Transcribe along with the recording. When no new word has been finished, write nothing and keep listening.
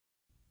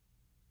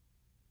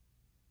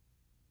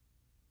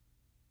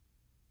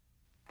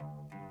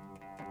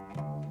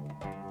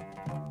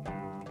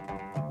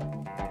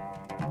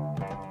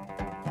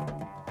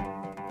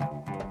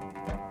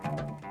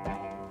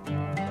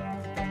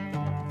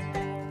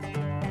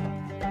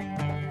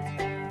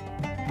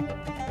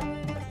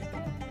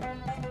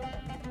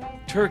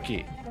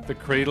Turkey, the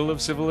cradle of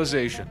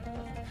civilization.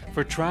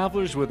 For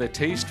travelers with a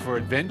taste for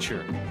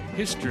adventure,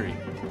 history,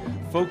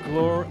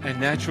 folklore, and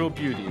natural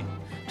beauty,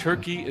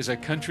 Turkey is a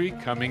country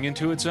coming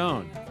into its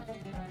own.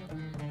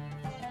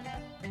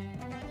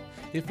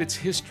 If it's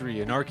history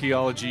and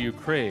archaeology you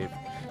crave,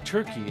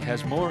 Turkey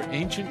has more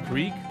ancient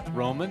Greek,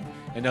 Roman,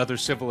 and other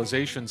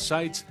civilization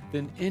sites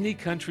than any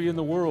country in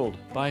the world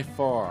by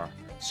far.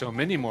 So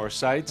many more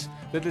sites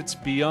that it's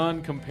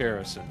beyond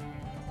comparison.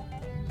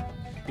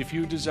 If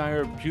you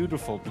desire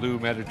beautiful blue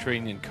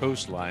Mediterranean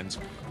coastlines,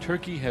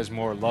 Turkey has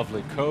more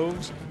lovely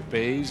coves,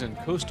 bays, and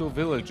coastal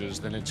villages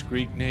than its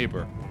Greek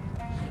neighbor.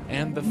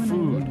 And the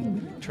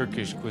food,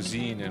 Turkish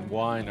cuisine and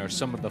wine are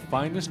some of the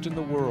finest in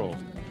the world.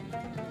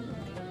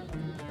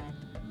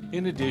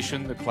 In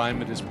addition, the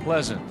climate is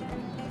pleasant.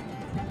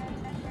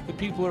 The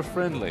people are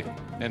friendly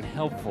and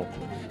helpful,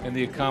 and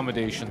the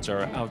accommodations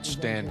are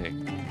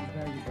outstanding.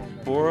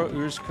 Bora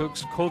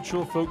Özkuk's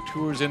Cultural Folk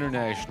Tours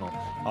International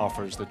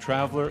offers the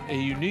traveler a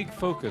unique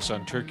focus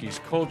on Turkey's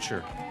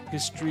culture,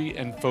 history,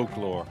 and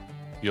folklore.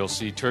 You'll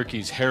see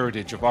Turkey's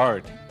heritage of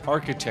art,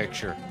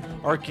 architecture,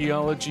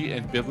 archaeology,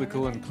 and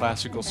biblical and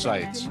classical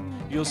sites.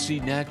 You'll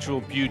see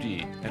natural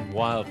beauty and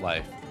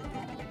wildlife.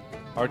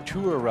 Our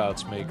tour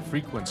routes make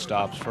frequent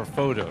stops for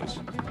photos.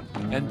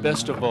 And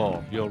best of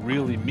all, you'll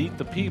really meet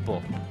the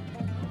people.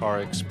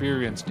 Our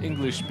experienced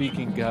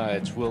English-speaking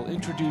guides will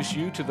introduce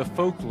you to the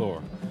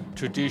folklore,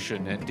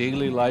 tradition, and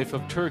daily life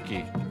of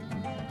Turkey.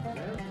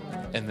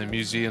 And the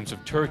museums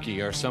of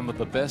Turkey are some of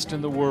the best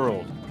in the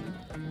world.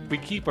 We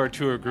keep our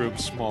tour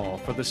groups small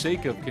for the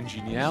sake of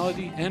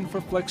congeniality and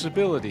for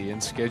flexibility in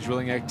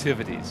scheduling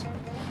activities.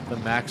 The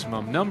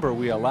maximum number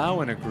we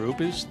allow in a group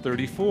is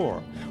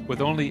 34,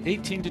 with only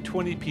 18 to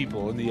 20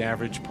 people in the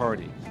average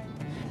party.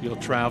 You'll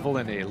travel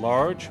in a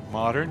large,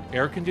 modern,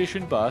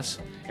 air-conditioned bus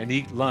and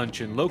eat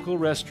lunch in local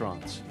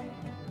restaurants.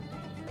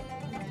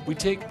 We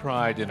take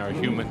pride in our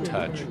human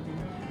touch.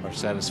 Our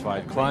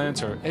satisfied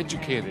clients are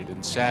educated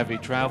and savvy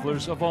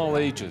travelers of all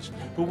ages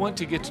who want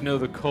to get to know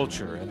the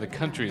culture and the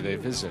country they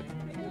visit.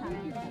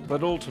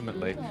 But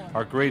ultimately,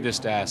 our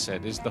greatest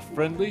asset is the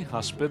friendly,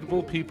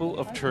 hospitable people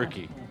of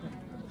Turkey.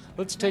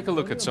 Let's take a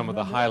look at some of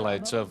the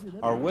highlights of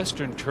our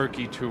Western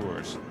Turkey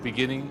tours,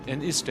 beginning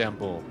in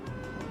Istanbul.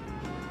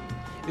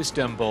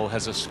 Istanbul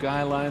has a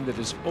skyline that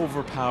is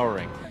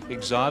overpowering,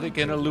 exotic,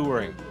 and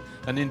alluring,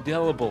 an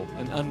indelible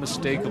and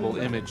unmistakable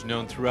image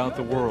known throughout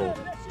the world.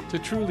 To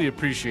truly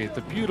appreciate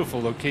the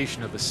beautiful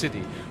location of the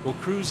city, we'll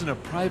cruise in a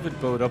private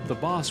boat up the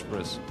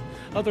Bosporus.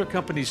 Other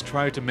companies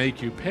try to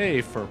make you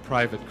pay for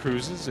private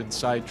cruises and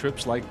side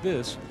trips like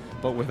this,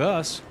 but with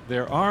us,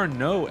 there are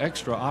no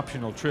extra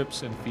optional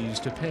trips and fees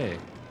to pay.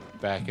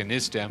 Back in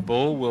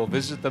Istanbul, we'll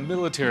visit the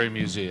Military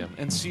Museum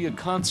and see a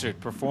concert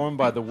performed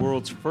by the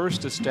world's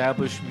first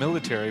established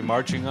military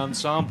marching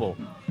ensemble,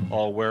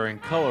 all wearing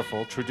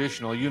colorful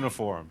traditional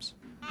uniforms.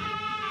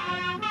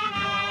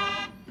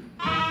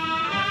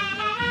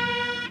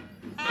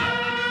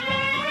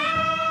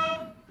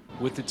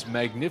 With its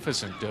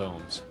magnificent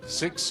domes,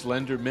 6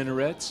 slender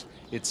minarets,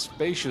 its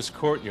spacious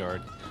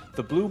courtyard,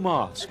 the Blue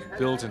Mosque,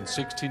 built in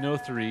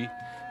 1603,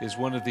 is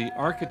one of the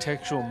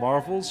architectural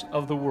marvels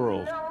of the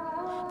world.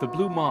 The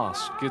Blue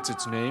Mosque gets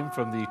its name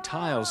from the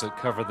tiles that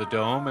cover the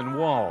dome and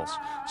walls.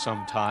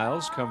 Some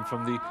tiles come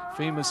from the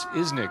famous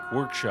Iznik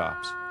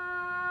workshops.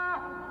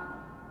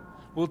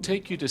 We'll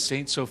take you to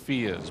St.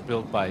 Sophia's,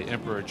 built by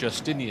Emperor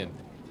Justinian.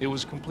 It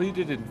was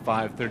completed in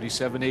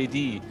 537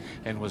 AD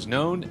and was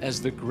known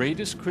as the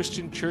greatest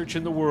Christian church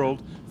in the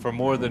world for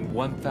more than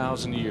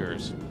 1,000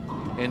 years.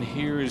 And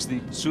here is the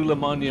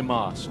Süleymaniye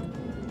Mosque.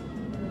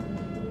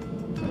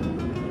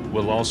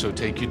 We'll also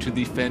take you to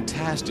the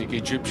fantastic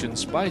Egyptian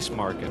spice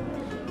market.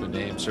 The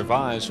name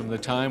survives from the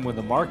time when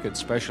the market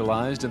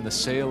specialized in the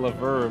sale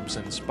of herbs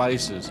and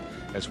spices,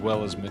 as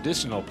well as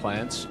medicinal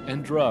plants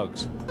and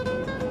drugs.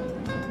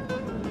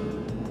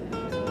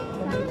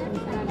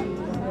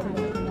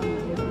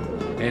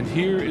 And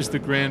here is the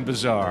Grand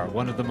Bazaar,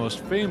 one of the most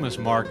famous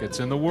markets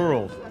in the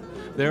world.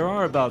 There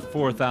are about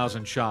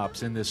 4,000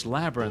 shops in this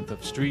labyrinth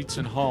of streets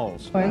and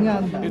halls.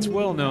 It's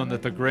well known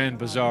that the Grand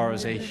Bazaar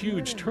is a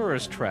huge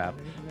tourist trap,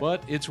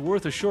 but it's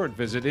worth a short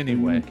visit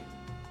anyway.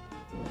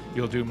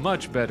 You'll do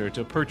much better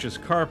to purchase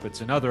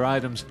carpets and other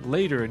items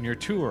later in your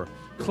tour,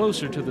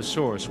 closer to the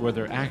source where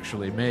they're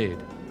actually made.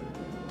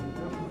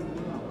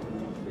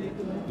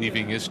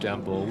 Leaving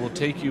Istanbul, we'll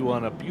take you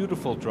on a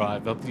beautiful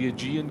drive up the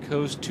Aegean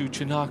coast to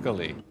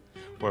Çanakkale,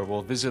 where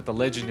we'll visit the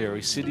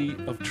legendary city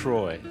of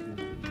Troy.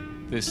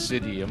 This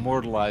city,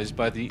 immortalized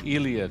by the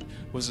Iliad,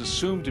 was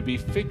assumed to be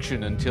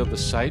fiction until the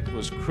site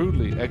was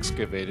crudely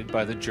excavated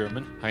by the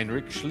German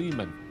Heinrich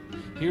Schliemann.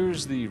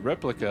 Here's the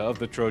replica of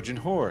the Trojan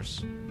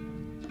horse.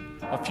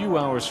 A few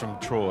hours from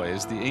Troy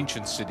is the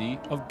ancient city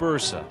of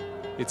Bursa.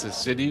 It's a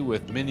city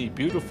with many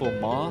beautiful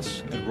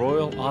mosques and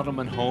royal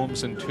Ottoman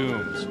homes and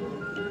tombs.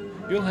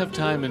 You'll have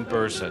time in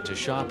Bursa to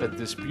shop at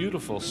this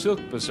beautiful silk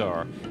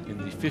bazaar in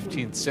the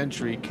 15th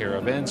century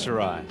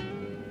caravanserai.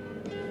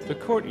 The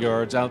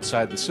courtyards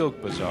outside the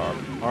Silk Bazaar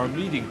are a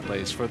meeting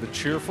place for the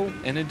cheerful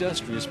and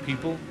industrious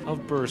people of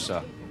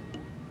Bursa.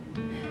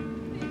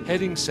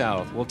 Heading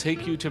south will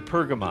take you to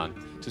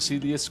Pergamon to see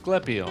the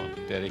Asclepion,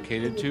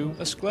 dedicated to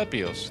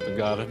Asclepios, the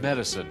god of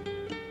medicine.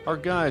 Our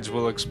guides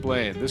will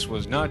explain this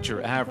was not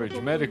your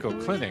average medical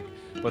clinic,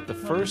 but the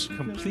first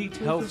complete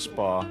health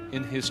spa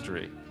in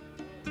history.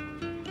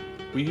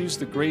 We use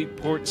the great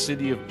port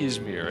city of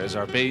Izmir as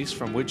our base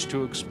from which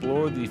to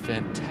explore the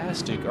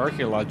fantastic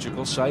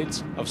archaeological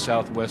sites of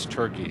southwest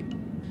Turkey.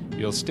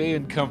 You'll stay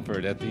in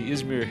comfort at the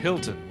Izmir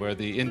Hilton, where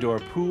the indoor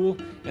pool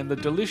and the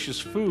delicious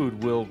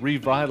food will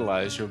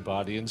revitalize your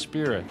body and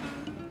spirit.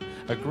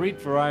 A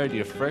great variety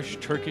of fresh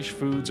Turkish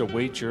foods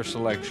await your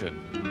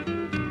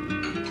selection.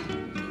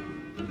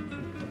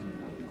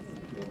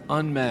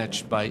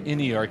 Unmatched by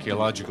any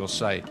archaeological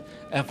site,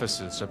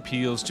 Ephesus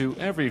appeals to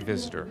every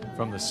visitor,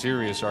 from the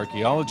serious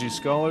archaeology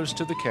scholars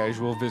to the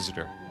casual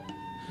visitor.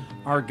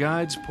 Our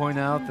guides point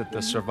out that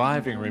the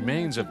surviving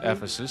remains of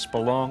Ephesus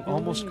belong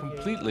almost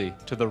completely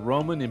to the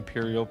Roman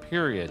imperial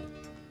period.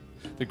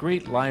 The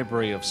great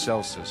library of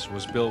Celsus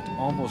was built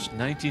almost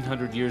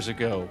 1900 years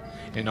ago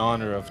in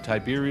honor of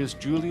Tiberius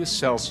Julius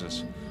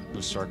Celsus,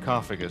 whose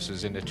sarcophagus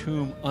is in a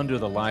tomb under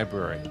the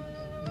library.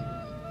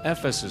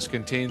 Ephesus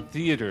contained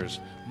theaters,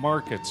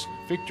 markets,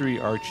 victory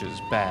arches,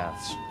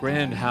 baths,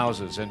 grand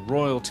houses, and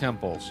royal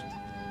temples.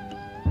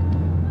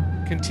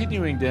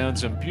 Continuing down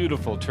some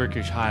beautiful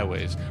Turkish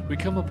highways, we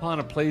come upon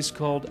a place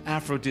called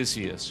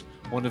Aphrodisias,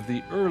 one of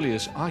the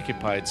earliest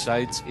occupied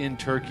sites in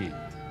Turkey.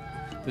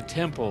 The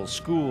temples,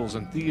 schools,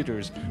 and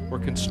theaters were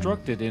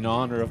constructed in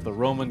honor of the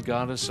Roman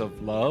goddess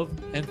of love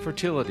and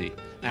fertility,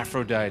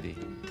 Aphrodite.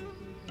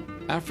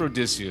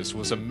 Aphrodisias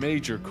was a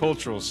major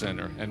cultural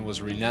center and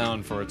was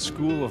renowned for its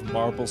school of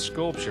marble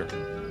sculpture.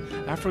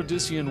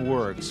 Aphrodisian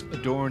works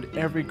adorned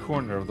every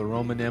corner of the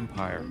Roman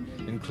Empire,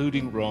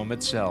 including Rome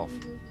itself.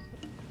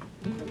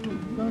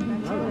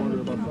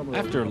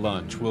 After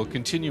lunch, we'll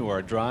continue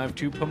our drive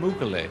to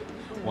Pamukkale,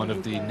 one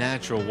of the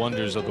natural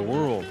wonders of the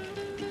world.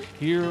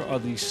 Here are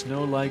the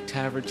snow-like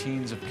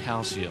Tavrantines of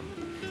Calcium.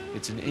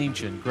 It's an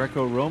ancient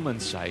Greco-Roman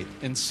site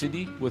and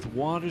city with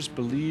waters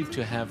believed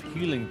to have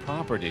healing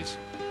properties.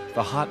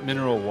 The hot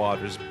mineral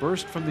waters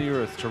burst from the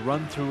earth to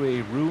run through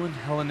a ruined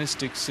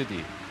Hellenistic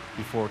city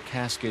before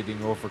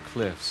cascading over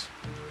cliffs.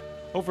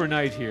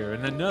 Overnight here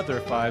in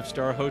another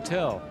 5-star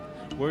hotel,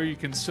 where you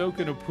can soak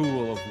in a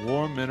pool of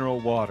warm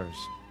mineral waters.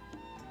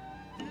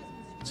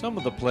 Some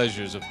of the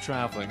pleasures of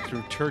traveling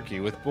through Turkey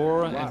with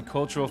Bora and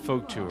cultural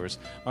folk tours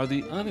are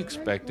the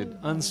unexpected,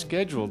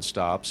 unscheduled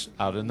stops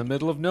out in the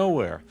middle of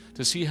nowhere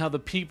to see how the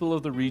people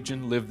of the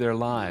region live their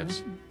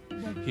lives.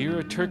 Here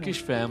a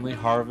Turkish family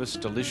harvests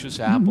delicious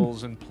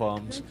apples and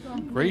plums,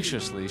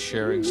 graciously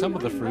sharing some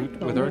of the fruit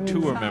with our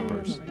tour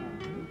members.